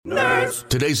Yes.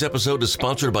 Today's episode is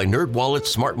sponsored by NerdWallet's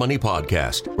Smart Money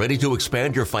Podcast. Ready to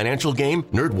expand your financial game?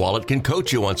 NerdWallet can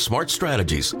coach you on smart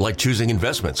strategies like choosing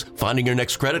investments, finding your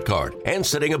next credit card, and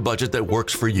setting a budget that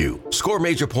works for you. Score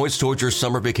major points towards your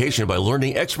summer vacation by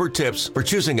learning expert tips for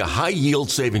choosing a high-yield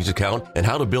savings account and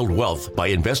how to build wealth by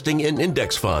investing in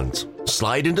index funds.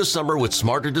 Slide into summer with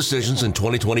smarter decisions in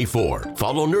 2024.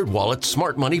 Follow NerdWallet's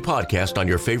Smart Money Podcast on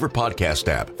your favorite podcast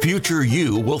app. Future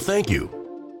you will thank you.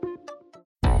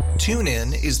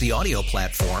 TuneIn is the audio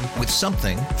platform with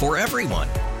something for everyone.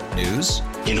 News.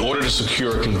 In order to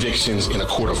secure convictions in a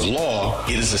court of law,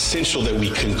 it is essential that we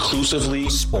conclusively.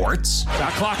 Sports.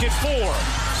 Got clock at 4.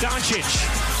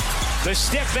 Doncic. The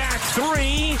step back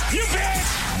 3. You bet.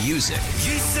 Music.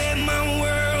 You set my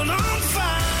world on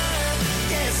fire.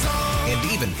 Yes,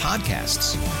 and even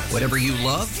podcasts. Whatever you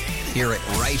love, hear it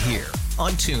right here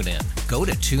on TuneIn. Go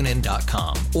to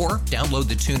TuneIn.com or download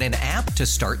the TuneIn app to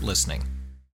start listening.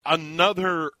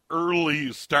 Another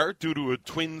early start due to a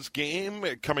Twins game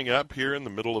coming up here in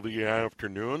the middle of the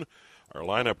afternoon. Our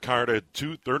lineup card at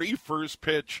 2:30. First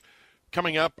pitch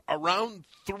coming up around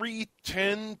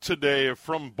 3:10 today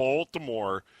from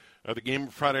Baltimore. The game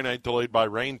Friday night delayed by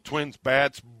rain. Twins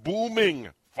bats booming,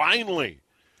 finally.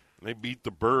 They beat the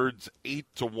Birds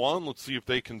 8-1. Let's see if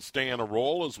they can stay on a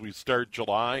roll as we start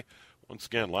July. Once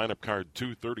again, lineup card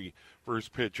 2:30.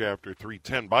 First pitch after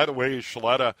 3:10. By the way,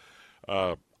 Shaletta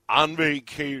on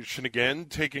vacation again,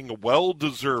 taking a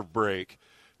well-deserved break,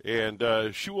 and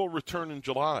she will return in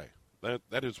July.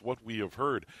 That is what we have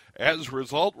heard. As a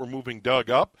result, we're moving Doug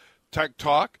up. Tech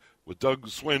Talk with Doug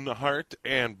Swinhart.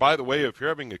 And by the way, if you're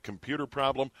having a computer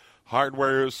problem,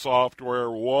 hardware, software,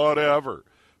 whatever,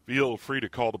 feel free to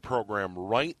call the program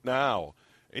right now.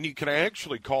 And you can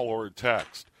actually call or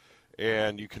text.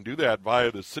 And you can do that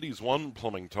via the Cities One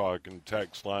Plumbing Talk and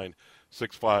text line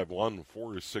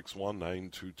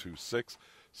 651-461-9226.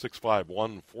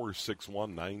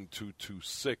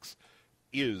 651-461-9226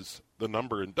 is the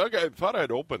number. And Doug, I thought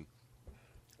I'd open.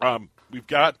 We've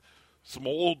got some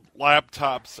old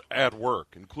laptops at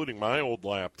work, including my old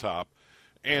laptop,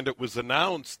 and it was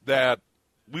announced that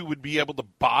we would be able to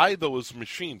buy those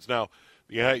machines. Now,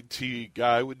 the IT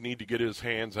guy would need to get his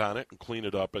hands on it and clean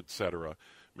it up, etc.,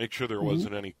 make sure there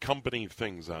wasn't any company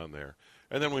things on there.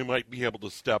 And then we might be able to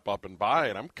step up and buy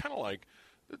it. I'm kind of like,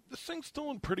 this thing's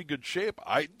still in pretty good shape.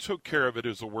 I took care of it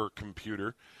as a work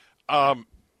computer. And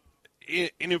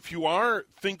if you are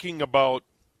thinking about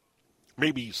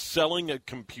maybe selling a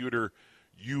computer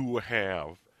you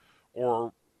have,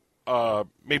 or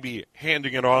maybe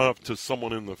handing it off to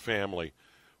someone in the family,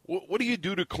 what do you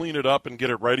do to clean it up and get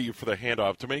it ready for the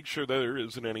handoff to make sure that there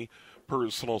isn't any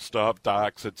personal stuff,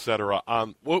 docs, etc.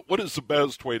 on? What is the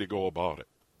best way to go about it?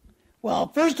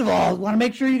 Well, first of all, you want to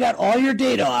make sure you got all your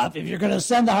data off if you're going to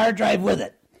send the hard drive with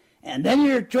it. And then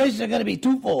your choices are going to be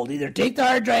twofold. Either take the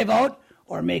hard drive out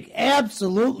or make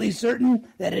absolutely certain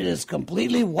that it is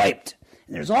completely wiped.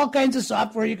 And there's all kinds of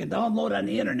software you can download on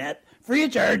the internet, free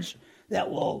of charge,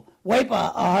 that will wipe a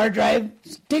hard drive.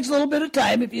 It takes a little bit of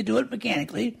time if you do it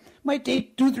mechanically. Might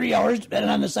take 2-3 hours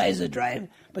depending on the size of the drive.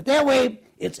 But that way,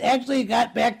 it's actually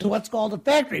got back to what's called a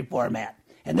factory format.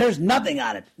 And there's nothing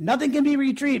on it. Nothing can be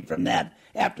retrieved from that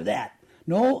after that.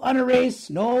 No unerase,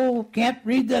 no, can't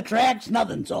read the tracks,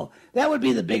 nothing. So that would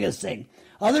be the biggest thing.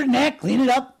 Other than that, clean it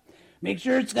up. Make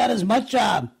sure it's got as much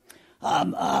of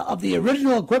the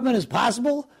original equipment as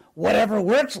possible. Whatever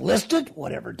works, list it.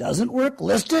 Whatever doesn't work,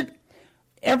 list it.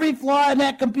 Every flaw in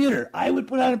that computer, I would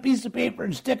put on a piece of paper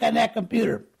and stick on that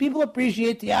computer. People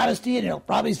appreciate the honesty, and it'll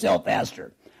probably sell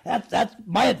faster. That's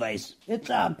my advice.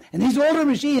 It's and these older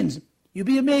machines, you'd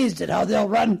be amazed at how they'll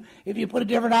run if you put a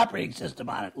different operating system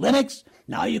on it. Linux,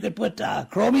 now you could put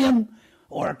Chromium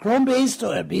or Chrome-based,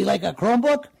 so it'd be like a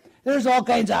Chromebook. There's all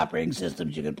kinds of operating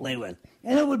systems you can play with.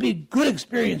 And it would be a good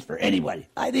experience for anybody.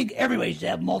 I think everybody should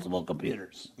have multiple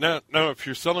computers. Now, if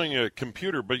you're selling a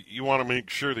computer, but you want to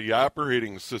make sure the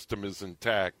operating system is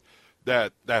intact,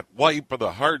 that wipe of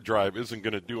the hard drive isn't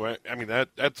going to do it. I mean,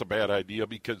 that's a bad idea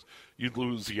because you'd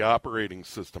lose the operating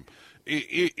system.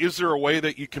 Is there a way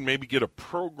that you can maybe get a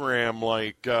program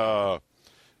like that'll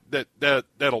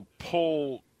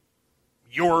pull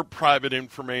your private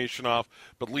information off,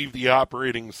 but leave the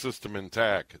operating system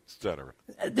intact, etc.?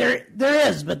 There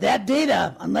is, but that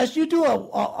data, unless you do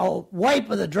a wipe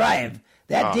of the drive,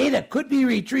 that data could be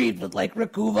retrieved with like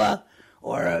Recuva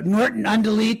or Norton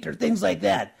Undelete or things like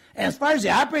that. And as far as the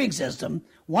operating system,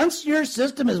 once your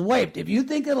system is wiped, if you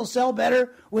think it'll sell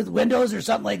better with Windows or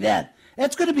something like that,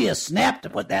 that's going to be a snap to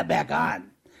put that back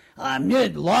on. You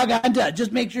log on to,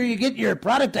 just make sure you get your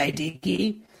product ID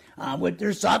key with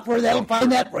their software that'll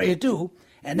find that for you too.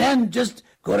 And then just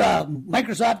go to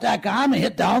Microsoft.com and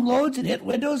hit downloads and hit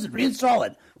Windows and reinstall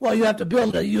it. Well, you have to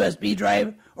build a USB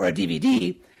drive or a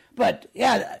DVD. But,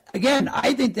 yeah, again,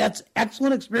 I think that's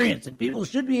excellent experience, and people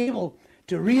should be able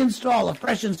to reinstall,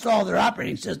 fresh install their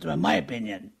operating system, in my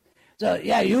opinion. So,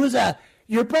 yeah,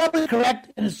 you're probably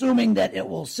correct in assuming that it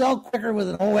will sell quicker with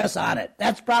an OS on it.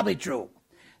 That's probably true.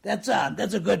 That's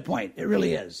a good point. It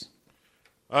really is.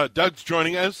 Doug's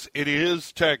joining us. It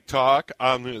is Tech Talk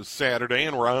on this Saturday,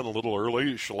 and we're on a little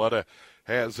early. Shaletta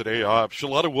has a day off.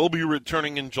 Shaletta will be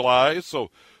returning in July, so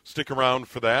stick around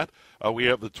for that. We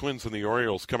have the Twins and the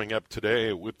Orioles coming up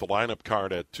today with the lineup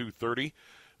card at 2:30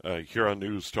 here on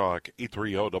News Talk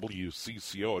 830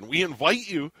 WCCO. And we invite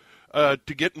you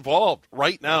to get involved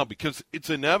right now, because it's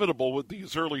inevitable with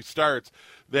these early starts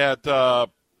that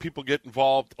people get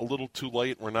involved a little too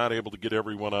late. We're not able to get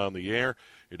everyone on the air.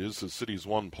 It is the City's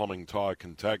One Plumbing Talk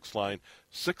and Text line,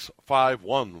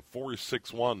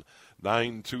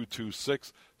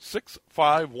 651-461-9226,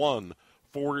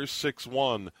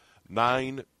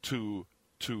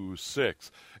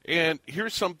 651-461-9226. And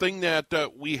here's something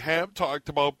that we have talked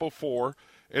about before,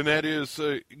 and that is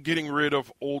getting rid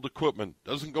of old equipment.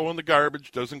 Doesn't go in the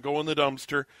garbage, doesn't go in the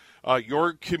dumpster.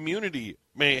 Your community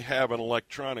may have an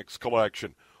electronics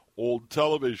collection, old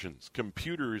televisions,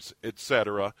 computers,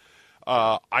 etc.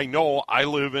 I know I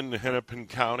live in Hennepin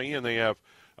County, and they have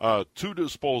 2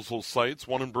 disposal sites,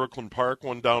 one in Brooklyn Park,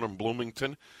 one down in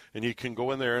Bloomington, and you can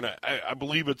go in there, and I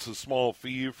believe it's a small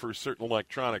fee for certain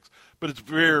electronics, but it's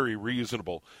very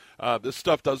reasonable. This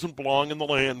stuff doesn't belong in the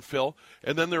landfill.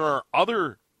 And then there are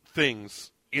other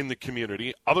things in the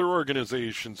community, other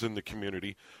organizations in the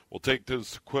community will take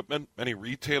this equipment. Many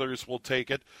retailers will take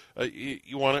it.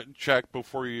 You want to check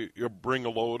before you bring a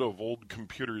load of old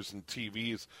computers and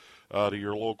TVs to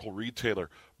your local retailer.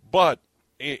 But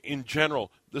in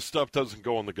general, this stuff doesn't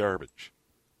go in the garbage.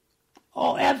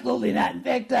 Oh, absolutely not. In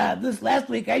fact, this last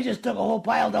week I just took a whole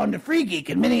pile down to Free Geek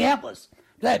in Minneapolis.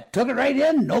 I took it right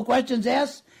in, no questions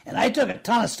asked, and I took a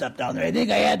ton of stuff down there. I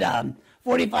think I had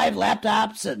 45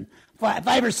 laptops and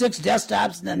 5 or 6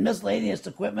 desktops, and then miscellaneous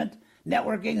equipment,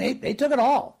 networking. They took it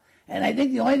all. And I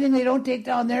think the only thing they don't take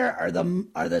down there are the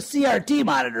CRT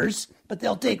monitors, but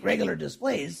they'll take regular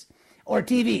displays or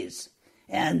TVs.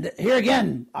 And here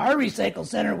again, our recycle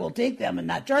center will take them and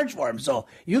not charge for them. So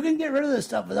you can get rid of this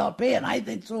stuff without paying. I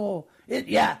think so.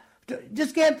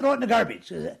 Just can't throw it in the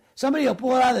garbage. Somebody will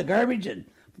pull it out of the garbage and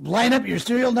line up your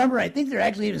serial number. I think they're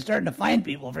actually even starting to fine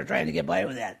people for trying to get by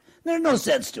with that. There's no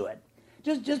sense to it.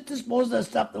 Just dispose of the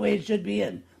stuff the way it should be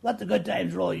and let the good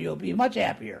times roll. You'll be much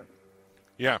happier.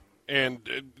 Yeah, and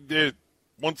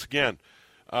once again,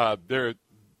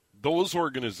 those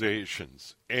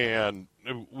organizations, and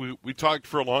we talked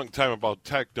for a long time about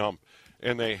Tech Dump,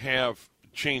 and they have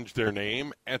changed their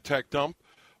name at Tech Dump,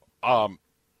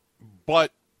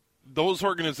 but those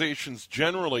organizations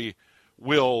generally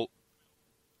will,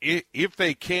 if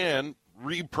they can,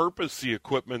 repurpose the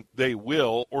equipment, they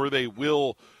will, or they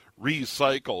will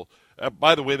recycle.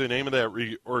 By the way, the name of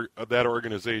that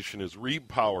organization is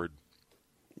Repowered.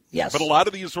 Yes. But a lot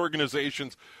of these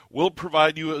organizations will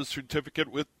provide you a certificate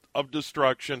of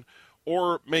destruction,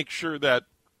 or make sure that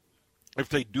if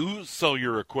they do sell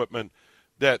your equipment,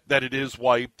 that it is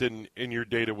wiped and your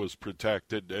data was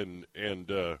protected and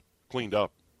cleaned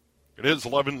up. It is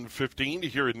 11:15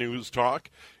 here at News Talk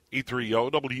 830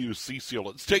 WCCO.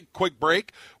 Let's take a quick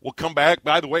break. We'll come back.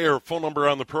 By the way, our phone number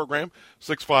on the program,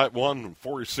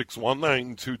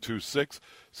 651-461-9226,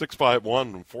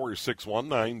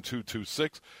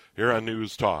 651-461-9226, here on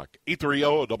News Talk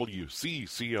 830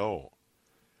 WCCO.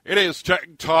 It is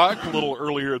Tech Talk, a little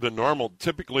earlier than normal.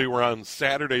 Typically, we're on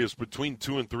Saturdays between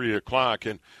 2 and 3 o'clock,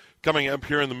 and coming up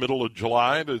here in the middle of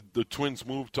July, the Twins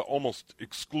move to almost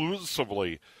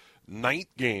exclusively night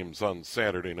games on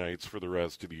Saturday nights for the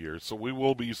rest of the year. So we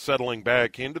will be settling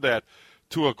back into that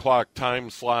 2 o'clock time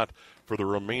slot for the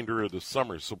remainder of the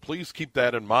summer. So please keep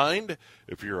that in mind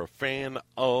if you're a fan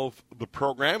of the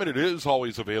program. And it is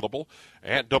always available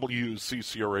at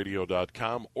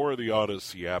WCCOradio.com or the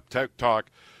Odyssey app. Tech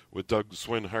Talk with Doug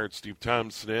Swinhart, Steve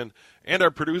Thompson, and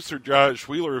our producer, Josh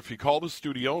Wheeler. If you call the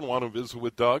studio and want to visit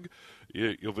with Doug,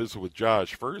 you'll visit with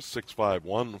Josh first,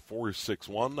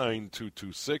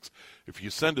 651-461-9226. If you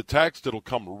send a text, it'll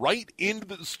come right into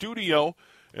the studio,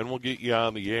 and we'll get you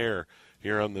on the air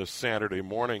here on this Saturday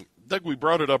morning. Doug, we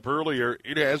brought it up earlier.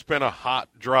 It has been a hot,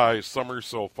 dry summer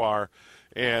so far,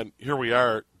 and here we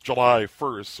are, July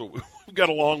 1st, so we've got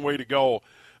a long way to go.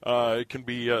 It can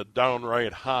be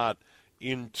downright hot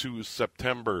into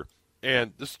September.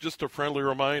 And this is just a friendly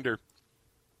reminder,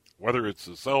 whether it's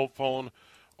a cell phone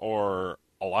or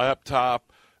a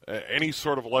laptop, any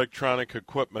sort of electronic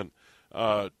equipment,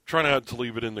 try not to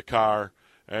leave it in the car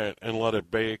and let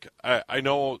it bake. I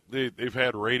know they've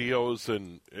had radios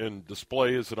and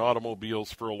displays in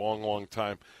automobiles for a long, long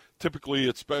time. Typically,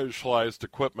 it's specialized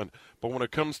equipment. But when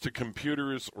it comes to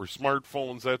computers or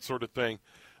smartphones, that sort of thing,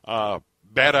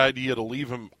 bad idea to leave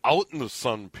them out in the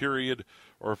sun, period,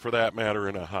 or for that matter,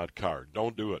 in a hot car.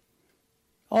 Don't do it.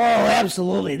 Oh,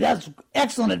 absolutely. That's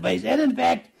excellent advice. And in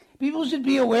fact, people should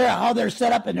be aware of how they're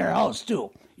set up in their house, too.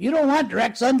 You don't want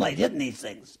direct sunlight hitting these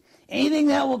things. Anything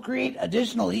that will create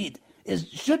additional heat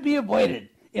should be avoided,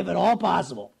 if at all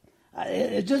possible.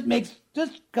 It just makes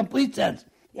complete sense.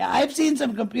 Yeah, I've seen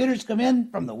some computers come in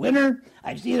from the winter.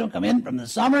 I've seen them come in from the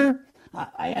summer.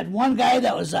 I had one guy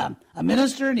that was a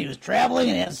minister, and he was traveling,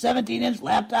 and he had a 17-inch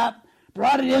laptop,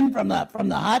 brought it in from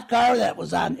the hot car that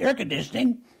was on air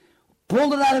conditioning,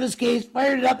 pulled it out of his case,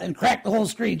 fired it up, and cracked the whole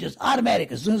screen, just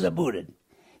automatic as soon as it booted.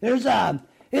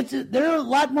 They're a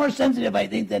lot more sensitive, I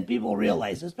think, than people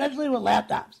realize, especially with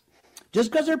laptops.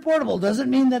 Just because they're portable doesn't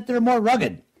mean that they're more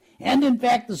rugged. And in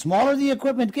fact, the smaller the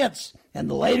equipment gets, and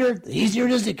the lighter, the easier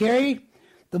it is to carry,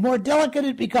 the more delicate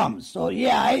it becomes. So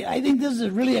yeah, I think this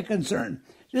is really a concern.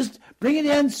 Just bring it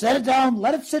in, set it down,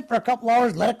 let it sit for a couple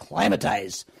hours, let it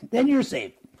climatize. Then you're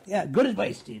safe. Yeah, good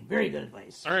advice, Steve. Very good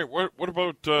advice. All right, what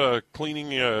about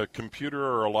cleaning a computer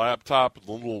or a laptop with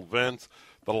little vents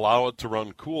that allow it to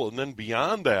run cool? And then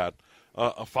beyond that,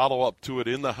 a follow-up to it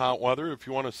in the hot weather. If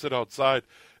you want to sit outside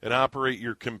and operate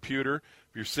your computer,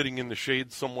 if you're sitting in the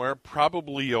shade somewhere,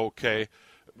 probably okay.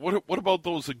 What about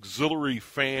those auxiliary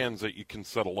fans that you can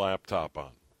set a laptop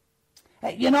on?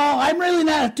 You know, I'm really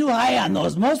not too high on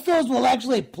those. Most of those will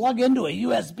actually plug into a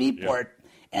USB port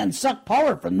and suck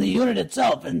power from the unit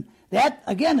itself. And that,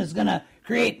 again, is going to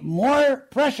create more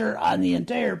pressure on the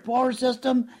entire power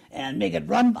system and make it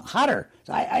run hotter.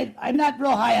 So I'm not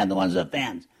real high on the ones with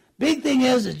fans. Big thing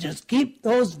is just keep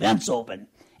those vents open.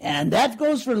 And that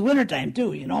goes for the wintertime,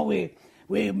 too. You know, we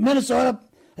Minnesota,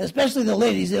 especially the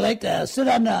ladies, they like to sit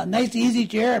on a nice easy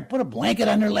chair and put a blanket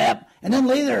on their lap and then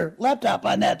lay their laptop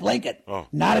on that blanket. Oh.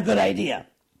 Not a good idea.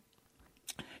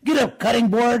 Get a cutting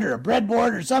board or a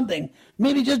breadboard or something,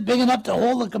 maybe just big enough to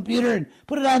hold the computer, and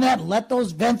put it on that and let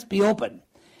those vents be open.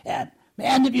 And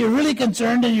if you're really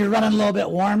concerned and you're running a little bit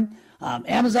warm,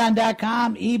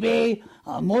 Amazon.com, eBay,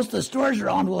 most of the stores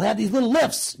around will have these little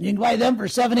lifts. You can buy them for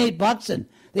 $7-8, and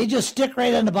they just stick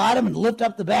right on the bottom and lift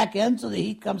up the back end so the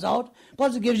heat comes out.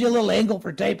 Plus, it gives you a little angle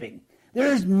for typing.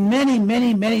 There's many,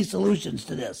 many, many solutions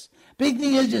to this. Big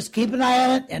thing is just keep an eye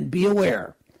on it and be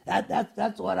aware.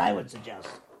 That's what I would suggest.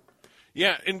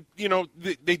 Yeah, and, you know,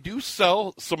 they do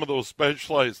sell some of those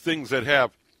specialized things that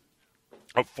have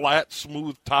a flat,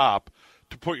 smooth top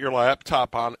to put your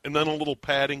laptop on and then a little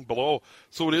padding below.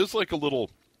 So it is like a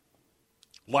little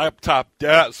laptop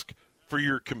desk for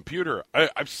your computer.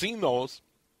 I've seen those,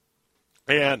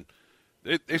 and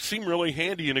they seem really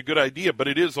handy and a good idea, but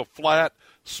it is a flat,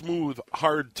 smooth,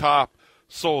 hard top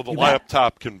so the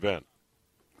laptop can vent.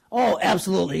 Oh,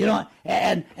 absolutely. You know,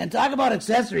 and talk about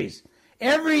accessories.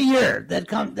 Every year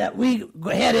that we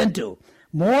head into,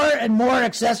 more and more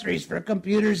accessories for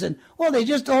computers, and they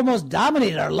just almost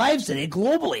dominate our lives today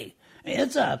globally.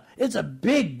 It's a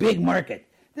big, big market.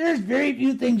 There's very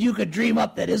few things you could dream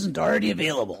up that isn't already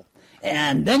available.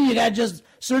 And then you got to just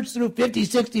search through 50,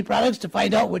 60 products to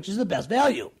find out which is the best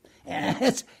value. And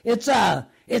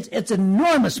it's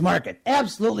enormous market,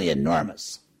 absolutely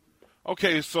enormous.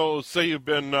 Okay, so say you've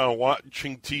been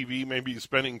watching TV, maybe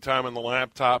spending time on the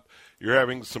laptop, you're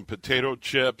having some potato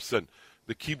chips, and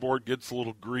the keyboard gets a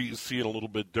little greasy and a little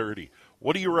bit dirty.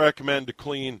 What do you recommend to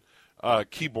clean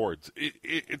keyboards?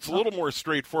 It's a little more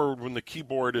straightforward when the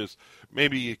keyboard is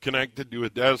maybe connected to a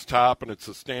desktop and it's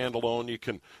a standalone. You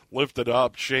can lift it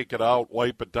up, shake it out,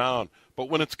 wipe it down. But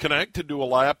when it's connected to a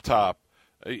laptop,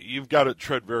 you've got to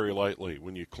tread very lightly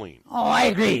when you clean. Oh, I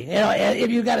agree. You know,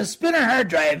 if you've got a spinner hard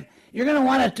drive, you're going to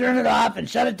want to turn it off and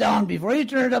shut it down before you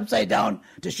turn it upside down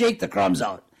to shake the crumbs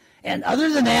out. And other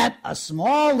than that, a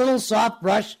small little soft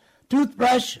brush,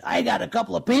 toothbrush, I got a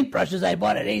couple of paint brushes I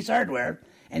bought at Ace Hardware,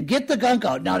 and get the gunk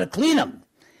out. Now, to clean them,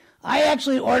 I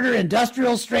actually order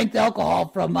industrial strength alcohol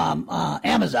from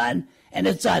Amazon, and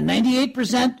it's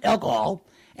 98% alcohol,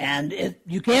 and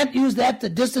you can't use that to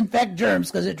disinfect germs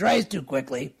because it dries too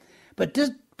quickly, but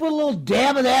just put a little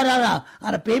dab of that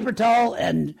on a paper towel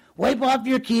and wipe off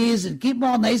your keys and keep them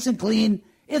all nice and clean.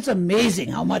 It's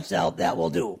amazing how much that will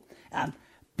do.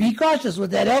 Be cautious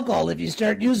with that alcohol if you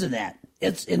start using that.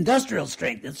 It's industrial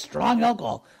strength. It's strong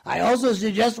alcohol. I also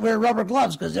suggest wear rubber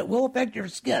gloves because it will affect your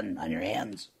skin on your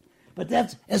hands.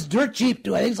 But it's dirt cheap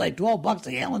too. I think it's like $12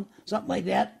 a gallon, something like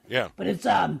that. Yeah. But it's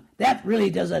that really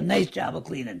does a nice job of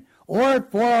cleaning. Or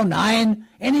 409,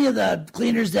 any of the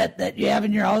cleaners that you have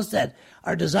in your house that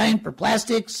are designed for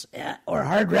plastics or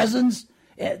hard resins,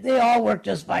 they all work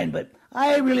just fine. But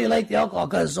I really like the alcohol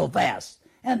because it's so fast,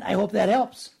 and I hope that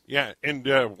helps. Yeah, and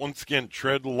once again,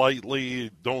 tread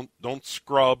lightly. Don't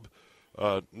scrub.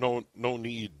 No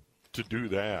need to do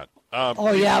that.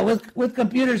 With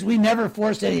computers, we never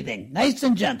force anything. Nice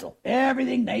and gentle.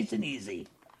 Everything nice and easy.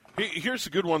 Here's a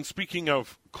good one. Speaking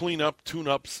of cleanup,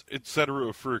 tune-ups,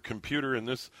 etc. for a computer, and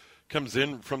this comes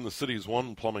in from the City's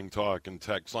One Plumbing Talk and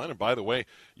Text line. And by the way,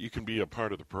 you can be a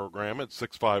part of the program at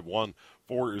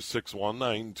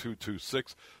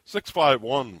 651-461-9226,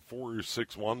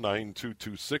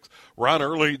 651-461-9226. We're on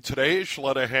early today.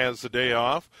 Shaletta has the day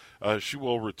off. She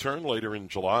will return later in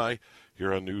July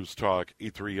here on News Talk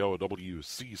 830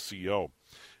 WCCO.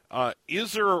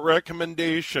 Is there a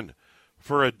recommendation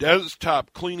for a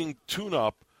desktop cleaning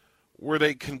tune-up where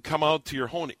they can come out to your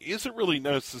home? Is it really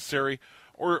necessary,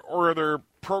 or are there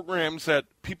programs that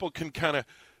people can kind of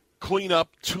clean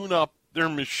up, tune up their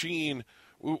machine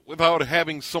without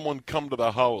having someone come to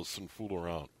the house and fool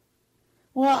around?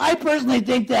 Well, I personally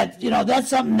think that, that's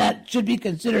something that should be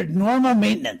considered normal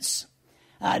maintenance.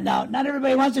 Now, not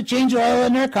everybody wants to change oil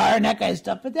in their car and that kind of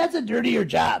stuff, but that's a dirtier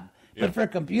job. Yeah. But for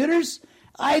computers,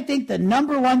 I think the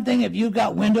number one thing if you've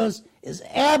got Windows is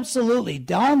absolutely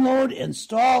download,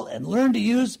 install, and learn to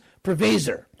use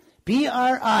Privazer.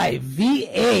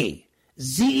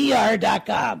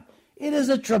 Privazer.com. It is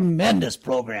a tremendous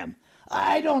program.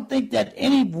 I don't think that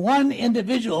any one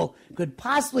individual could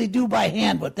possibly do by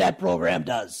hand what that program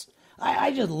does.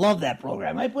 I just love that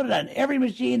program. I put it on every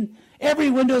machine,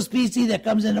 every Windows PC that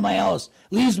comes into my house,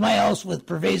 leaves my house with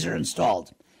Privazer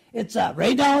installed. It's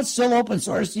right now it's still open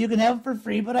source, so you can have it for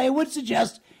free, but I would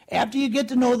suggest after you get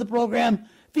to know the program,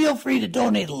 feel free to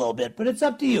donate a little bit, but it's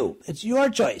up to you. It's your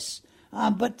choice.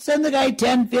 But send the guy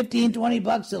 $10, $15,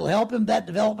 $20. It'll help him that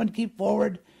development keep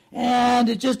forward, and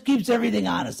it just keeps everything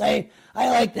honest. I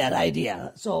like that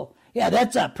idea. So, yeah,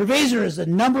 that's Privazer is the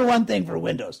number one thing for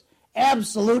Windows.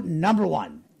 Absolute number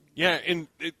one. Yeah, and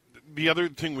the other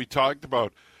thing we talked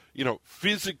about,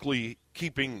 physically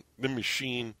keeping the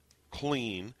machine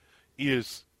clean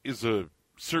is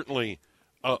certainly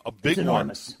a big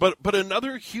one. But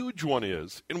another huge one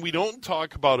is, and we don't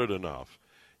talk about it enough,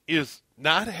 is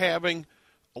not having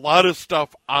a lot of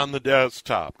stuff on the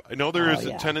desktop. I know there is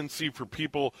a tendency for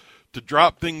people to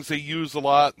drop things they use a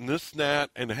lot and this and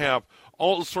that and have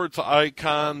all sorts of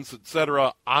icons,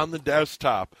 etc. on the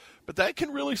desktop. But that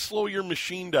can really slow your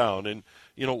machine down. And,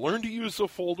 learn to use the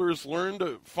folders, learn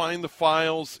to find the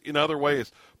files in other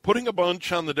ways. Putting a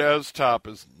bunch on the desktop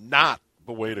is not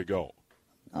the way to go.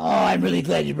 Oh, I'm really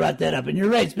glad you brought that up. And you're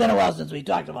right, it's been a while since we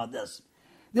talked about this.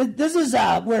 This is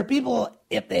where people,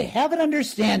 if they have an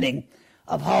understanding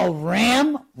of how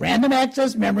RAM, random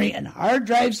access memory, and hard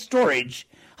drive storage,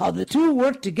 how the two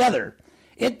work together,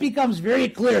 it becomes very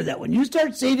clear that when you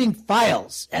start saving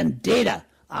files and data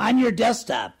on your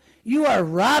desktop, you are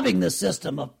robbing the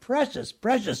system of precious,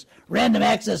 precious random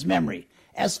access memory.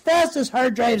 As fast as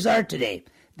hard drives are today,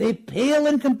 they pale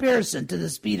in comparison to the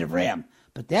speed of RAM.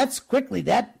 But that's quickly,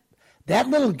 that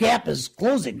little gap is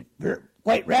closing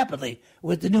quite rapidly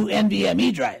with the new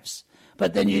NVMe drives.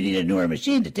 But then you need a newer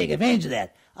machine to take advantage of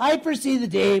that. I foresee the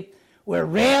day where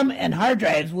RAM and hard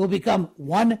drives will become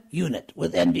one unit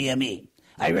with NVMe.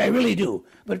 I really do.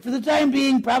 But for the time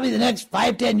being, probably the next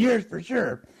 5-10 years for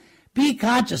sure, be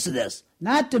conscious of this.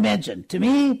 Not to mention, to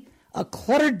me, a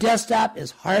cluttered desktop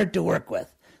is hard to work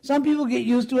with. Some people get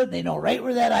used to it, and they know right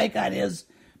where that icon is.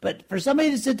 But for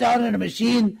somebody to sit down at a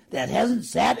machine that hasn't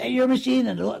sat at your machine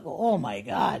and go, oh my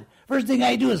God, first thing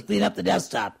I do is clean up the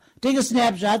desktop. Take a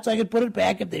snapshot so I can put it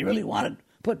back if they really want it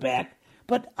put back.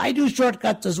 But I do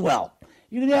shortcuts as well.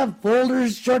 You can have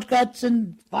folders, shortcuts,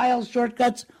 and file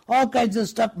shortcuts, all kinds of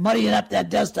stuff muddying up that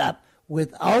desktop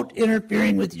without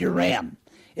interfering with your RAM.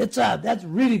 That's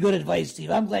really good advice,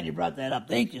 Steve. I'm glad you brought that up.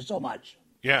 Thank you so much.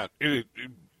 Yeah,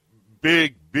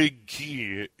 big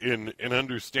key in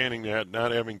understanding that,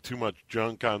 not having too much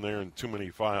junk on there and too many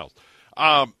files.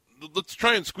 Let's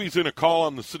try and squeeze in a call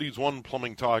on the City's One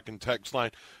Plumbing Talk and Text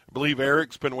line. I believe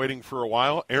Eric's been waiting for a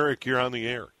while. Eric, you're on the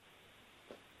air.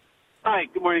 Hi,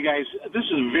 good morning, guys. This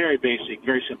is a very basic,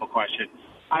 very simple question.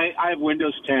 I have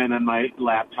Windows 10 on my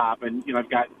laptop, and I've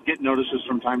get notices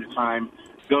from time to time.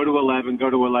 Go to 11, go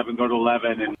to 11, go to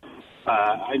 11, and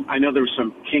I know there's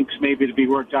some kinks maybe to be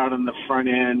worked out on the front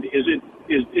end. Is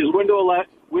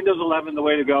Windows 11 the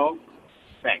way to go?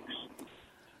 Thanks.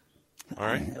 All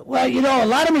right. Well, a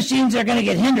lot of machines are going to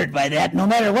get hindered by that no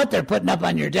matter what they're putting up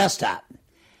on your desktop.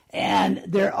 And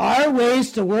there are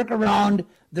ways to work around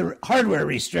the hardware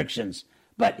restrictions.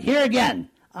 But here again,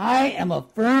 I am a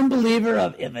firm believer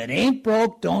of if it ain't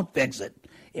broke, don't fix it.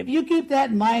 If you keep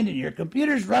that in mind and your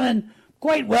computer's running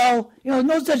quite well,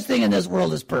 no such thing in this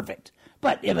world is perfect.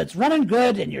 But if it's running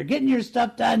good and you're getting your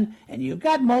stuff done and you've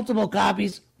got multiple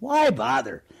copies, why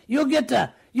bother? You'll get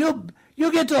to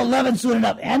 11 soon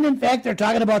enough. And in fact, they're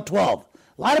talking about 12.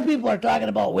 A lot of people are talking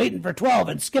about waiting for 12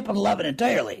 and skipping 11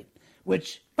 entirely,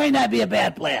 which might not be a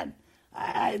bad plan.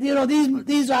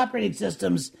 These operating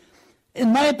systems,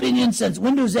 in my opinion, since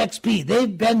Windows XP,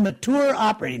 they've been mature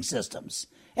operating systems.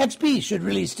 XP should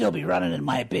really still be running, in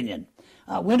my opinion.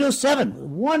 Windows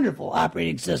 7, wonderful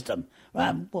operating system.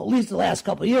 Well, at least the last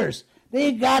couple of years.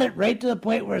 They got it right to the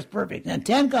point where it's perfect. And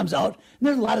 10 comes out, and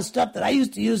there's a lot of stuff that I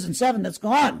used to use in 7 that's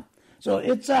gone. So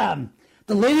it's the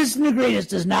latest and the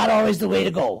greatest is not always the way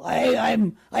to go.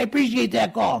 I appreciate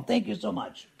that call. Thank you so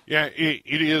much. Yeah,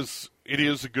 it is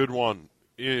a good one.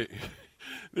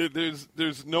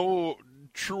 There's no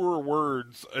truer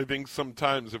words, I think,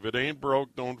 sometimes. If it ain't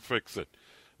broke, don't fix it.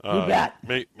 You bet.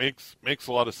 Makes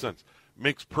a lot of sense.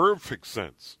 Makes perfect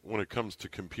sense when it comes to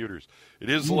computers. It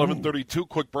is 11:32.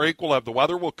 Quick break. We'll have the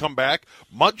weather. We'll come back.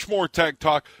 Much more Tech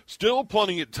Talk. Still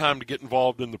plenty of time to get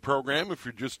involved in the program if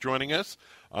you're just joining us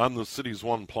on the Cities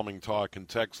One Plumbing Talk and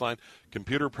Text line.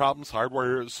 Computer problems,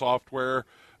 hardware, software.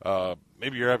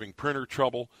 Maybe you're having printer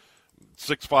trouble.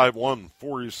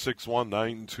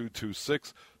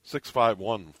 651-461-9226.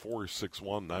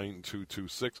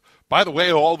 651-461-9226. By the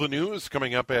way, all the news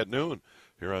coming up at noon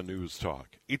here on News Talk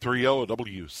 830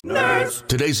 WC.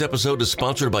 Today's episode is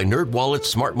sponsored by NerdWallet's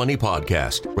Smart Money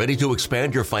Podcast. Ready to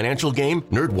expand your financial game?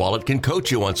 NerdWallet can coach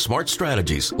you on smart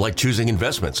strategies like choosing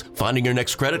investments, finding your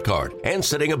next credit card, and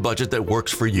setting a budget that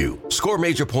works for you. Score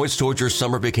major points towards your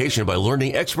summer vacation by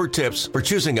learning expert tips for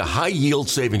choosing a high-yield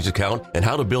savings account and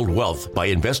how to build wealth by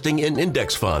investing in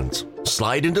index funds.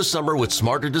 Slide into summer with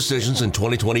smarter decisions in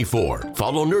 2024.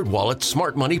 Follow NerdWallet's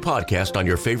Smart Money Podcast on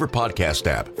your favorite podcast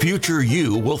app. Future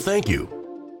you will thank you.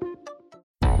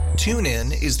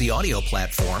 TuneIn is the audio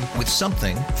platform with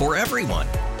something for everyone.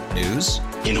 News.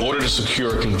 In order to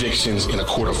secure convictions in a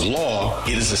court of law,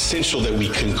 it is essential that we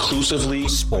conclusively.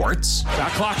 Sports.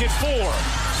 Shot clock at 4.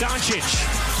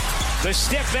 Doncic. The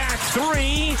step back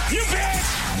 3. You bet.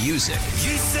 Music.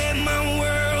 You set my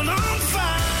world on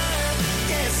fire.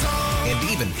 Yes, and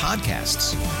even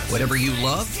podcasts. Whatever you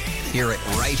love, hear it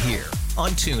right here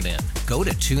on TuneIn. Go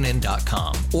to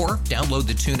TuneIn.com or download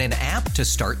the TuneIn app to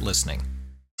start listening.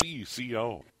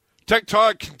 BCO. Tech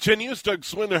Talk continues. Doug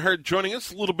Swinehart joining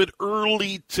us a little bit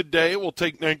early today. We'll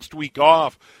take next week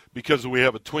off because we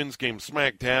have a Twins game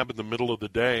smack dab in the middle of the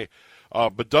day.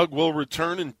 But Doug will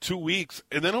return in 2 weeks,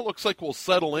 and then it looks like we'll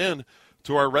settle in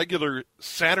to our regular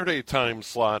Saturday time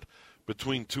slot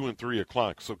between 2 and 3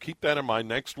 o'clock. So keep that in mind.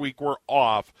 Next week we're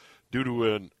off due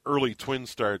to an early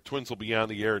Twins start. Twins will be on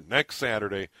the air next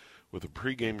Saturday with a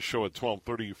pregame show at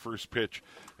 12:30, first pitch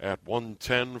at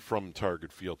 1:10 from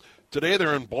Target Field. Today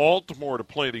they're in Baltimore to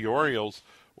play the Orioles.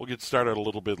 We'll get started a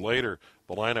little bit later.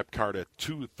 The lineup card at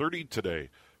 2:30 today,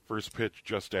 first pitch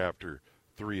just after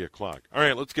 3 o'clock. All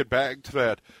right, let's get back to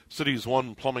that Cities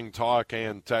One Plumbing Talk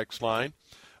and Text line.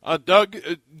 Doug,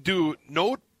 do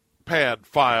notepad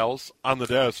files on the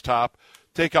desktop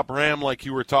take up RAM like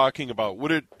you were talking about?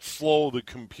 Would it slow the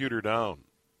computer down?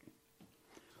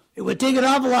 It would take an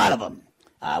awful lot of them.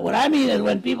 What I mean is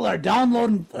when people are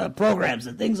downloading programs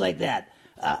and things like that.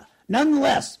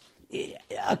 Nonetheless,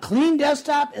 a clean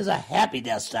desktop is a happy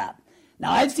desktop.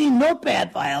 Now, I've seen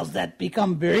notepad files that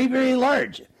become very, very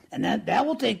large, and that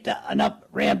will take enough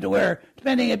RAM to where,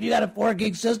 depending if you got a 4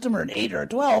 gig system or an 8 or a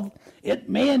 12, it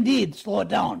may indeed slow it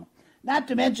down. Not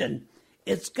to mention,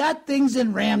 it's got things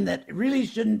in RAM that really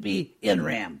shouldn't be in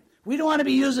RAM. We don't want to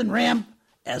be using RAM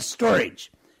as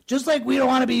storage. Just like we don't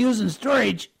want to be using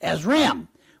storage as RAM,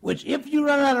 which if you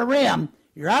run out of RAM,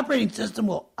 your operating system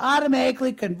will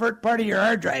automatically convert part of your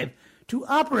hard drive to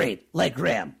operate like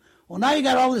RAM. Well, now you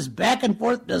got all this back and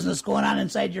forth business going on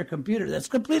inside your computer that's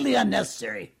completely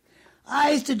unnecessary.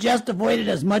 I suggest avoid it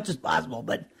as much as possible,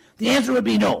 but the answer would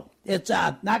be no. It's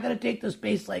not going to take the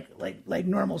space like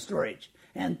normal storage.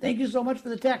 And thank you so much for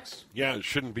the text. Yeah, it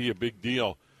shouldn't be a big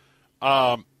deal.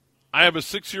 I have a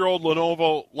 6-year-old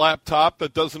Lenovo laptop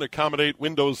that doesn't accommodate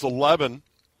Windows 11.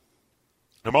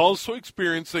 I'm also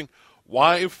experiencing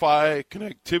Wi-Fi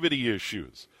connectivity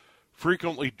issues.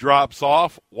 Frequently drops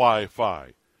off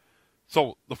Wi-Fi.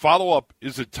 So the follow-up,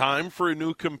 is it time for a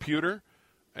new computer?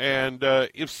 And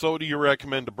if so, do you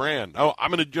recommend a brand? Now,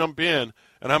 I'm going to jump in,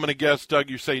 and I'm going to guess, Doug,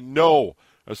 you say no.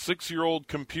 A 6-year-old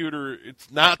computer,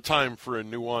 it's not time for a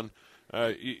new one.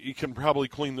 You can probably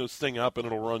clean this thing up, and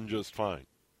it'll run just fine.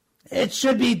 It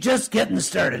should be just getting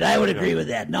started. I would agree with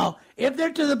that. Now, if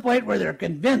they're to the point where they're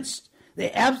convinced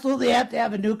they absolutely have to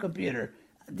have a new computer,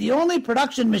 the only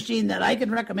production machine that I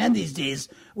can recommend these days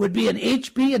would be an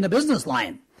HP in the business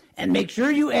line. And make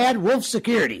sure you add Wolf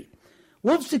Security.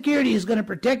 Wolf Security is going to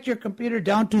protect your computer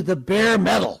down to the bare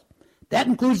metal. That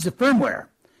includes the firmware.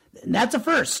 And that's a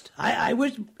first. I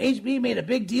wish HP made a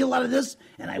big deal out of this,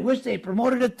 and I wish they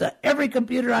promoted it to every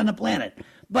computer on the planet.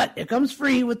 But it comes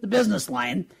free with the business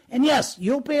line. And yes,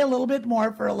 you'll pay a little bit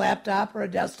more for a laptop or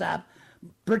a desktop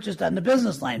purchased on the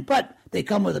business line. But they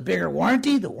come with a bigger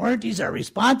warranty. The warranties are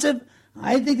responsive.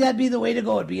 I think that'd be the way to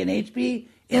go. It'd be an HP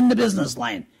in the business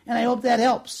line. And I hope that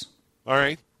helps. All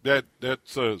right.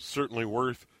 That's certainly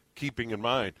worth keeping in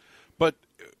mind. But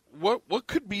what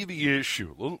could be the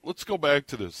issue? Let's go back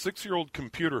to this. 6-year-old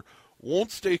computer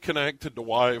won't stay connected to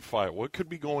Wi-Fi. What could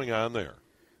be going on there?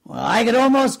 Well, I could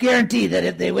almost guarantee that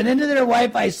if they went into their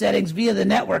Wi-Fi settings via the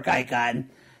network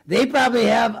icon, they probably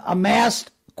have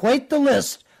amassed quite the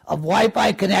list of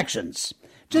Wi-Fi connections.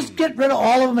 Just get rid of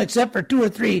all of them except for 2 or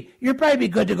 3. You'll probably be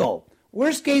good to go.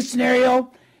 Worst case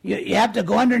scenario, you have to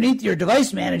go underneath your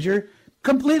device manager,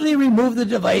 completely remove the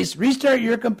device, restart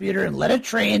your computer, and let it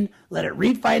train, let it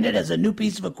refine it as a new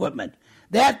piece of equipment.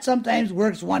 That sometimes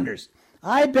works wonders.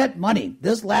 I bet money,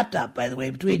 this laptop, by the way,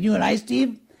 between you and I,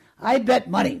 Steve, I bet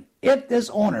money, if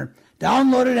this owner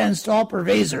downloaded and installed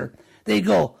Pervasor, they'd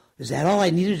go, is that all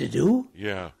I needed to do?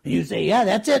 Yeah. And you'd say, yeah,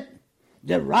 that's it.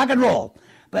 Just rock and roll.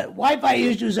 But Wi-Fi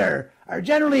issues are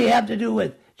generally have to do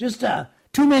with just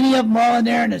too many of them all in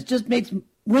there, and it just makes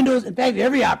Windows, in fact,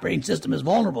 every operating system is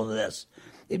vulnerable to this.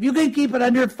 If you can keep it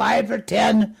under 5 or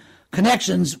 10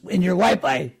 connections in your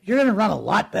Wi-Fi, you're going to run a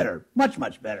lot better, much,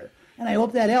 much better. And I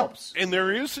hope that helps. And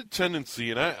there is a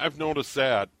tendency, and I've noticed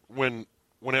that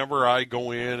whenever I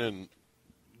go in and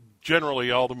generally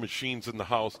all the machines in the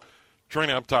house train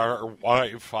up to our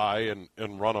Wi-Fi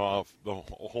and run off the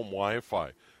home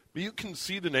Wi-Fi. But you can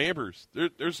see the neighbors.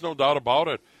 There's no doubt about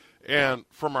it. And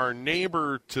from our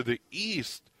neighbor to the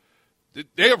east,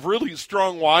 they have really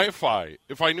strong Wi-Fi.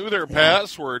 If I knew their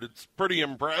password, it's pretty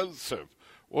impressive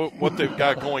what they've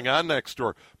got going on next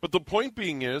door. But the point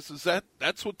being is that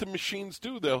that's what the machines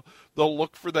do. They'll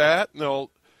look for that, and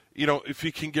they'll, if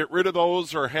you can get rid of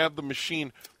those or have the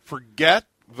machine forget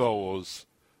those,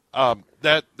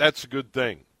 that's a good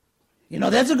thing.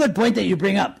 That's a good point that you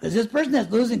bring up, because this person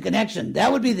that's losing connection,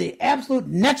 that would be the absolute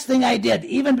next thing I did,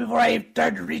 even before I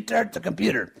started to restart the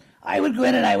computer. I would go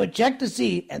in and I would check to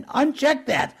see and uncheck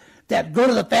that go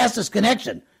to the fastest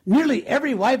connection. Nearly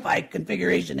every Wi-Fi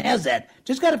configuration has that.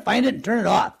 Just got to find it and turn it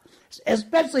off,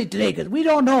 especially today, because we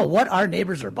don't know what our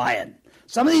neighbors are buying.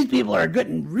 Some of these people are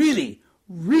getting really,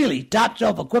 really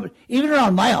top-shelf equipment, even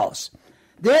around my house.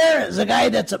 There is a guy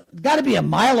that's got to be a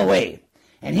mile away,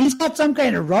 and he's got some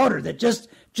kind of router that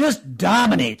just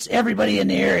dominates everybody in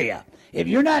the area. If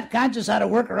you're not conscious how to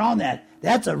work around that,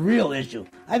 that's a real issue.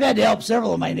 I've had to help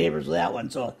several of my neighbors with that one,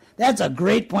 so that's a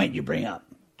great point you bring up.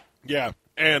 Yeah,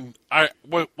 and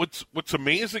what's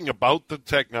amazing about the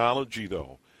technology,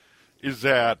 though, is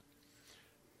that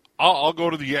I'll go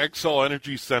to the Xcel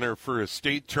Energy Center for a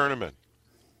state tournament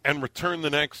and return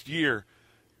the next year,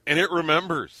 and it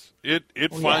remembers. It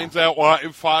finds that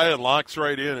Wi-Fi and locks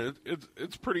right in.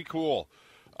 It's pretty cool.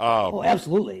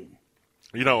 Absolutely.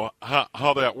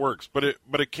 How that works, but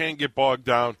it can get bogged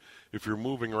down if you're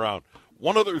moving around.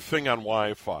 One other thing on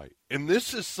Wi-Fi, and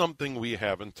this is something we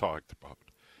haven't talked about.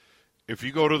 If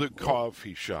you go to the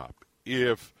coffee shop,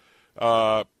 if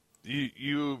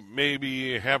you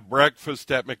maybe have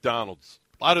breakfast at McDonald's,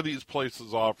 a lot of these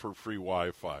places offer free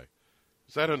Wi-Fi.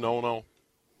 Is that a no-no?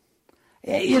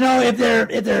 If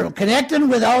they're connecting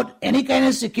without any kind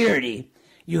of security,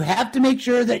 you have to make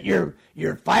sure that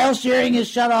your file sharing is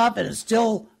shut off and is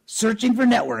still searching for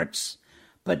networks.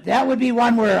 But that would be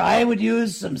one where I would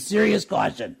use some serious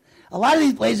caution. A lot of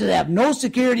these places have no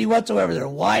security whatsoever. They're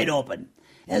wide open.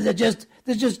 And this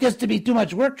just gets to be too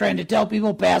much work trying to tell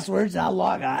people passwords and how to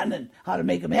log on and how to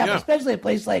make them happen, especially a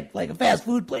place like a fast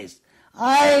food place.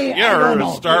 I don't know.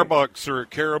 Or a Starbucks or a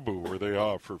Caribou where they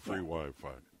offer free Wi-Fi.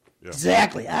 Yeah.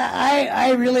 Exactly.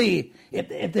 I really,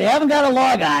 if they haven't got a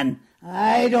log on,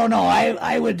 I don't know.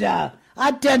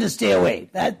 I'd tend to stay away.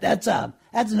 That's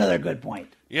another good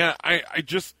point. Yeah, I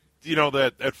just,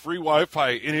 that free Wi-Fi,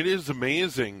 and it is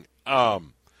amazing.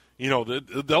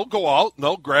 They'll go out and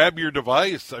they'll grab your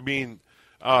device. I mean,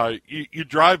 You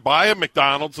drive by a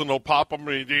McDonald's and they'll pop them.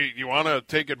 Do you want to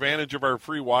take advantage of our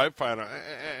free Wi-Fi?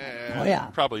 Oh, yeah.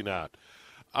 Probably not.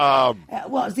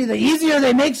 Well, see, the easier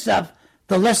they make stuff,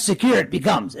 the less secure it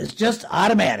becomes. It's just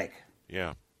automatic.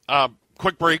 Yeah.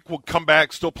 Quick break. We'll come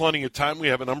back. Still plenty of time. We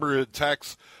have a number of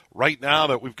texts right now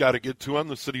that we've got to get to on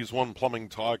the City's One Plumbing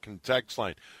Talk and text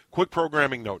line. Quick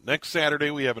programming note. Next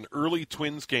Saturday, we have an early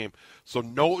Twins game, so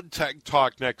no Tech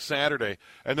Talk next Saturday.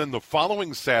 And then the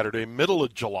following Saturday, middle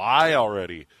of July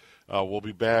already, we'll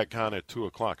be back on at 2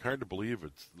 o'clock. Hard to believe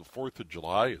it's the 4th of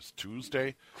July is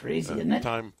Tuesday. Crazy, isn't it?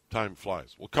 Time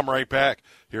flies. We'll come right back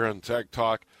here on Tech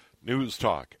Talk, News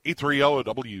Talk, 830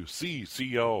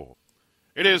 WCCO.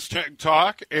 It is Tech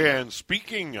Talk, and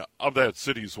speaking of that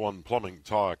City's One Plumbing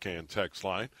Talk and text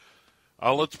line,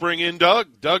 let's bring in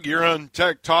Doug. Doug, you're on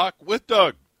Tech Talk with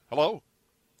Doug. Hello.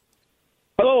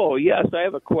 Hello. Yes, I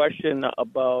have a question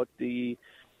about the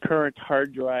current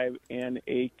hard drive and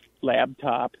a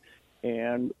laptop,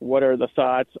 and what are the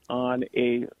thoughts on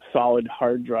a solid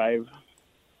hard drive?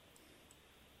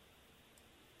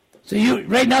 So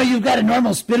right now you've got a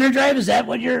normal spinner drive? Is that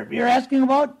what you're asking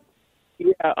about?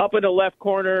 Yeah, up in the left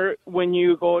corner when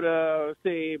you go to,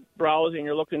 say, browse and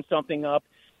you're looking something up,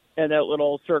 and that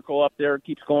little circle up there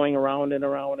keeps going around and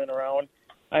around and around.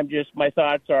 My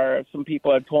thoughts are, some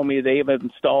people have told me they've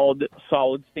installed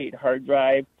solid-state hard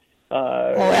drive.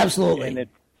 Absolutely. And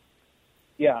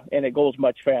it goes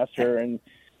much faster.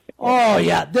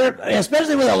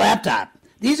 Especially with a laptop.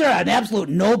 These are an absolute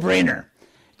no-brainer.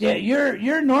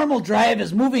 Your normal drive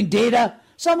is moving data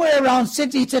somewhere around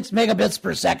 66 megabits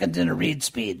per second in a read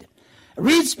speed.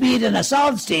 Read speed in a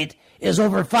solid state is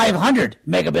over 500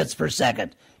 megabits per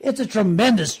second. It's a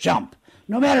tremendous jump.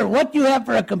 No matter what you have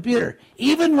for a computer,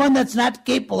 even one that's not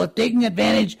capable of taking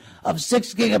advantage of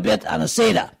 6 gigabit on a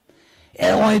SATA,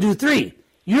 and only do 3,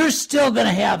 you're still going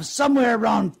to have somewhere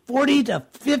around 40 to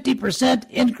 50%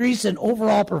 increase in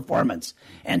overall performance.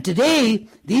 And today,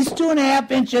 these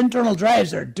 2.5-inch internal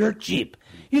drives are dirt cheap.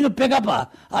 You can pick up a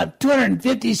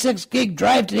 256 gig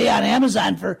drive today on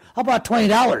Amazon for about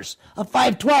 $20. A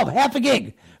 512, half a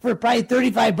gig, for probably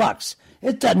 $35.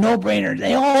 It's a no-brainer.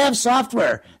 They all have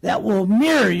software that will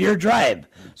mirror your drive.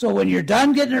 So when you're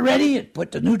done getting it ready,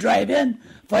 put the new drive in,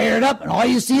 fire it up, and all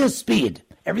you see is speed.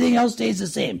 Everything else stays the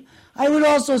same. I would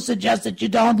also suggest that you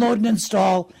download and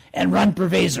install and run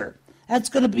Pervasor. That's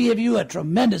going to give you a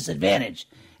tremendous advantage.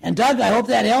 And Doug, I hope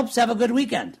that helps. Have a good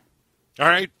weekend. All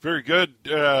right, very good.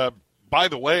 By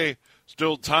the way,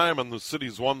 still time on the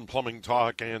City's One Plumbing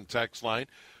Talk and text line,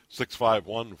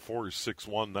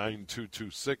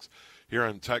 651-461-9226 here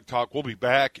on Tech Talk. We'll be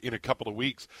back in a couple of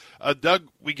weeks. Doug,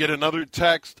 we get another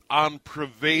text on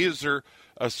Pervasor.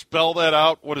 Spell that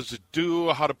out. What does it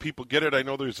do? How do people get it? I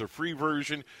know there's a free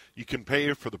version. You can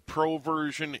pay for the pro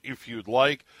version if you'd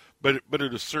like, but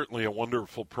it is certainly a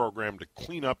wonderful program to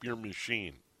clean up your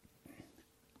machine.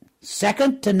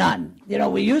 Second to none.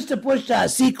 We used to push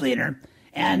CCleaner,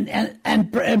 and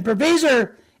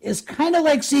Pervasor is kind of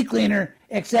like CCleaner,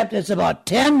 except it's about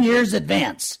 10 years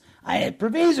advance.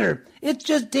 Pervasor, it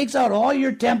just takes out all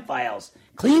your temp files,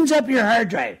 cleans up your hard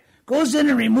drive, goes in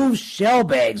and removes shell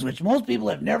bags, which most people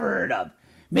have never heard of,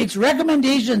 makes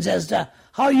recommendations as to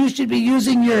how you should be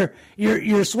using your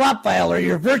swap file or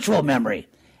your virtual memory.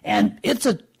 And it's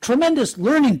a tremendous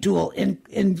learning tool in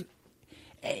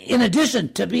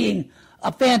addition to being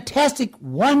a fantastic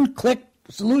one-click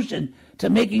solution to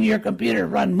making your computer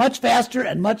run much faster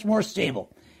and much more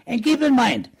stable. And keep in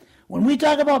mind, when we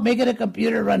talk about making a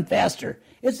computer run faster,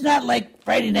 it's not like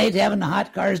Friday night having the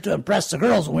hot cars to impress the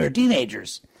girls when we were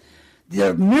teenagers.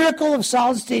 The miracle of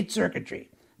solid-state circuitry.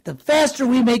 The faster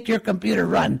we make your computer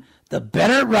run, the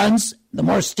better it runs, the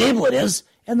more stable it is,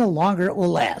 and the longer it will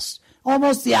last.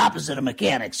 Almost the opposite of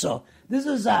mechanics. So this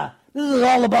is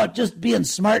all about just being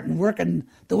smart and working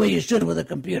the way you should with a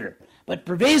computer. But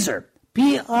Pervasor,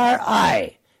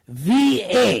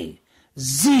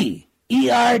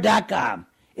 PRIVAZER.com.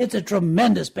 It's a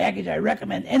tremendous package. I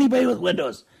recommend anybody with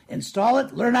Windows install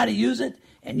it, learn how to use it,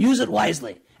 and use it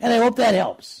wisely. And I hope that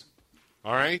helps.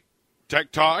 All right.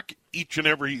 Tech Talk each and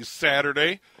every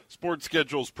Saturday. Sports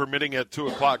schedules permitting at 2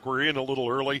 o'clock. We're in a little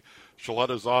early. She'll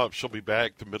let us off. She'll be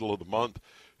back the middle of the month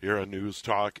here on News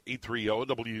Talk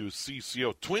 830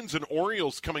 WCCO. Twins and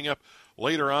Orioles coming up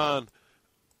later on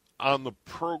the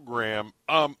program.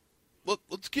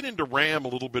 Let's get into RAM a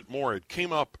little bit more. It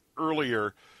came up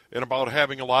earlier and about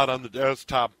having a lot on the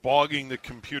desktop, bogging the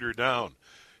computer down.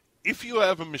 If you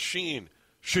have a machine,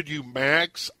 should you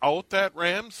max out that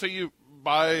RAM? Say you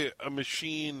buy a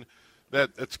machine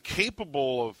that's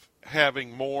capable of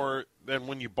having more than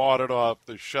when you bought it off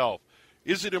the shelf.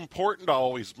 is it important to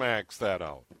always max that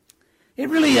out? It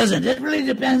really isn't. It really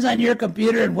depends on your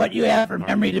computer and what you have for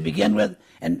memory to begin with,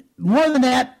 and more than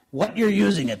that, what you're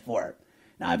using it for.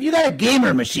 Now, if you got a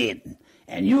gamer machine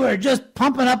and you are just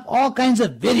pumping up all kinds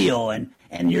of video and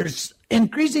you're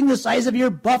increasing the size of your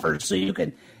buffer so you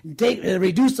can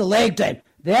reduce the lag time,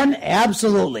 then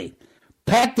absolutely.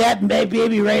 Pack that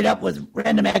baby right up with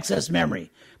random access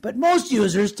memory. But most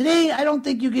users today, I don't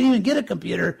think you can even get a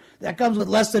computer that comes with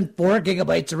less than 4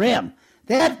 gigabytes of RAM.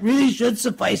 That really should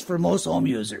suffice for most home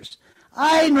users.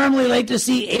 I normally like to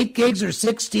see 8 gigs or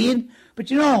 16, but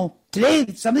today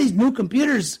some of these new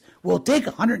computers will take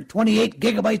 128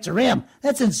 gigabytes of RAM.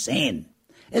 That's insane.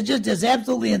 It's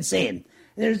absolutely insane.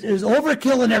 There's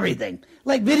overkill in everything.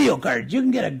 Like video cards. You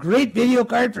can get a great video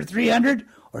card for $300,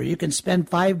 or you can spend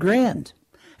 $5,000.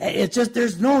 It's just,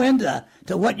 there's no end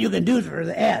to what you can do for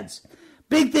the ads.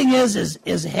 Big thing is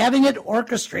having it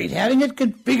orchestrate, having it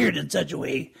configured in such a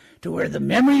way to where the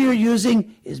memory you're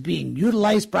using is being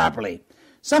utilized properly.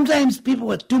 Sometimes people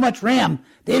with too much RAM,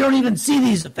 they don't even see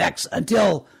these effects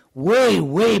until way,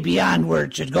 way beyond where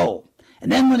it should go.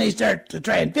 And then when they start to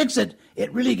try and fix it,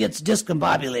 it really gets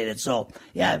discombobulated. So,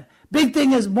 yeah, big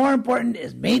thing is more important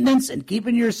is maintenance and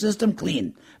keeping your system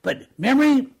clean. But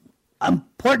memory,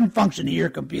 important function of your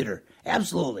computer.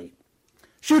 Absolutely.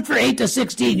 Shoot for 8 to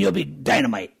 16, you'll be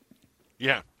dynamite.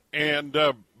 Yeah, and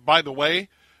by the way,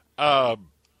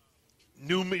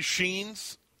 new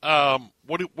machines,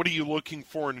 what are you looking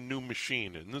for in a new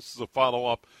machine? And this is a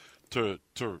follow-up to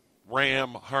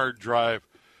RAM, hard drive.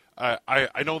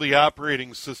 I know the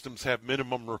operating systems have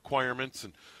minimum requirements,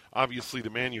 and obviously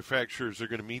the manufacturers are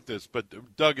going to meet this.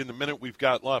 But, Doug, in the minute we've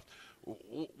got left,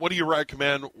 what do you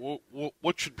recommend?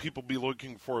 What should people be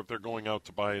looking for if they're going out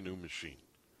to buy a new machine?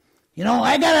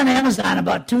 I got on Amazon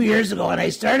about 2 years ago, and I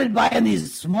started buying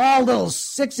these small little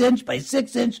 6-inch by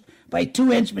 6-inch by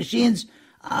 2-inch machines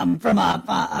from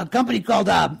a company called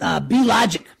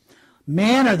B-Logic.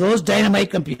 Man, are those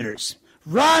dynamite computers.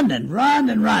 Run and run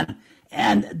and run.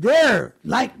 And they're,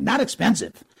 not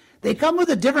expensive. They come with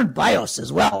a different BIOS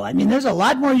as well. I mean, there's a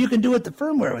lot more you can do with the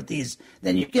firmware with these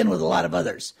than you can with a lot of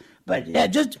others. But,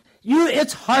 yeah,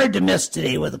 it's hard to miss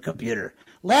today with a computer.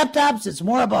 Laptops, it's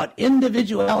more about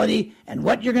individuality and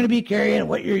what you're going to be carrying and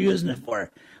what you're using it for.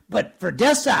 But for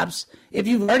desktops, if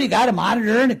you've already got a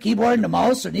monitor and a keyboard and a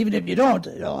mouse, and even if you don't,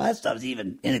 that stuff's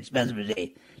even inexpensive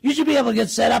today. You should be able to get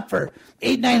set up for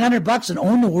 $800-900 and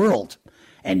own the world.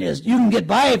 And you can get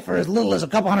by for as little as a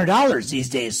couple $100 these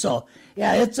days. So,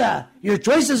 yeah, it's your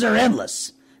choices are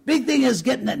endless. Big thing is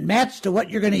getting it matched to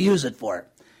what you're going to use it for.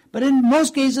 But in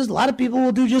most cases, a lot of people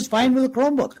will do just fine with a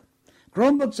Chromebook.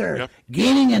 Chromebooks are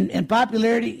gaining in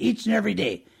popularity each and every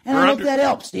day. And I hope that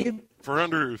helps, Steve. For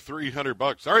under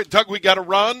 $300. All right, Doug, we got to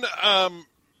run.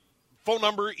 Phone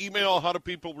number, email, how do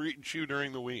people reach you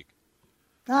during the week?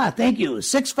 Thank you.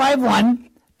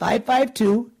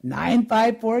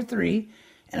 651-552-9543.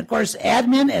 And, of course,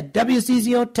 admin at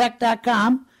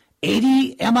WCCOtech.com,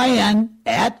 ADMIN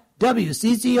at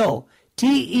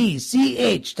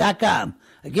WCCOTECH.com.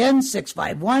 Again,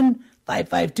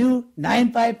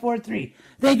 651-552-9543.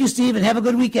 Thank you, Steve, and have a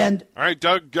good weekend. All right,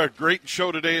 Doug, great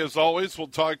show today as always. We'll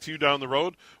talk to you down the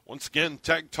road. Once again,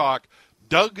 Tech Talk,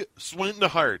 Doug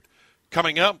Swinhart.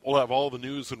 Coming up, we'll have all the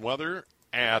news and weather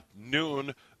at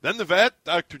noon. Then the vet,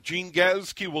 Dr. Gene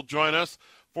Gazke, will join us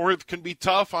for It Can Be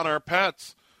Tough on Our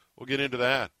Pets. We'll get into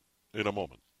that in a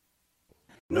moment.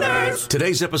 Nerds.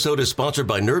 Today's episode is sponsored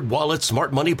by NerdWallet's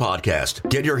Smart Money Podcast.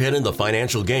 Get your head in the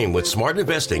financial game with smart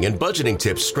investing and budgeting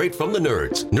tips straight from the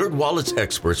nerds. NerdWallet's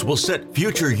experts will set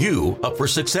future you up for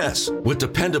success with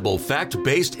dependable,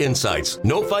 fact-based insights.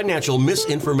 No financial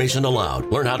misinformation allowed.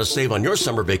 Learn how to save on your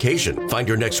summer vacation, find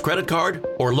your next credit card,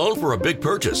 or loan for a big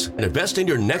purchase, and invest in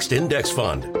your next index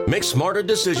fund. Make smarter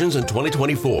decisions in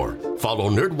 2024. Follow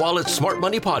NerdWallet's Smart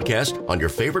Money Podcast on your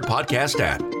favorite podcast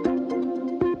app.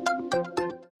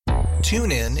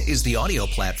 TuneIn is the audio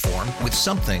platform with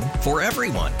something for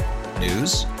everyone.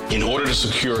 News. In order to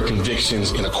secure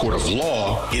convictions in a court of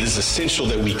law, it is essential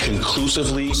that we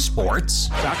conclusively. Sports.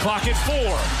 Shot clock at 4.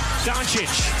 Doncic.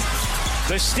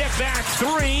 The step back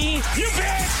 3. You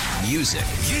bet. Music.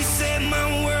 You set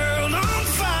my world on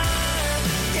fire.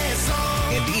 Yes,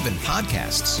 and even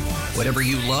podcasts. Whatever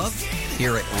you love,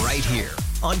 hear it right here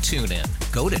on TuneIn.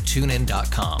 Go to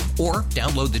TuneIn.com or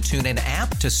download the TuneIn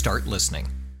app to start listening.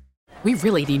 We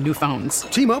really need new phones.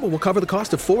 T-Mobile will cover the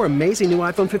cost of 4 amazing new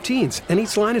iPhone 15s, and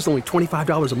each line is only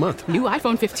 $25 a month. New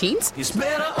iPhone 15s? It's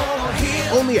better over here.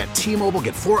 Only at T-Mobile,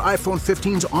 get 4 iPhone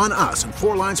 15s on us and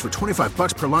 4 lines for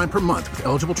 $25 per line per month with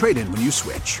eligible trade-in when you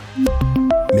switch.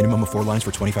 Minimum of 4 lines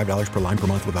for $25 per line per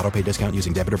month with autopay discount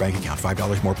using debit or bank account.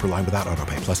 $5 more per line without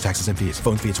autopay, plus taxes and fees.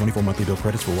 Phone fee at 24 monthly bill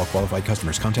credits for well-qualified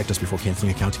customers. Contact us before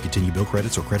canceling account to continue bill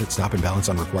credits or credit stop and balance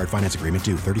on required finance agreement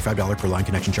due. $35 per line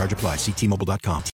connection charge applies. See T-Mobile.com.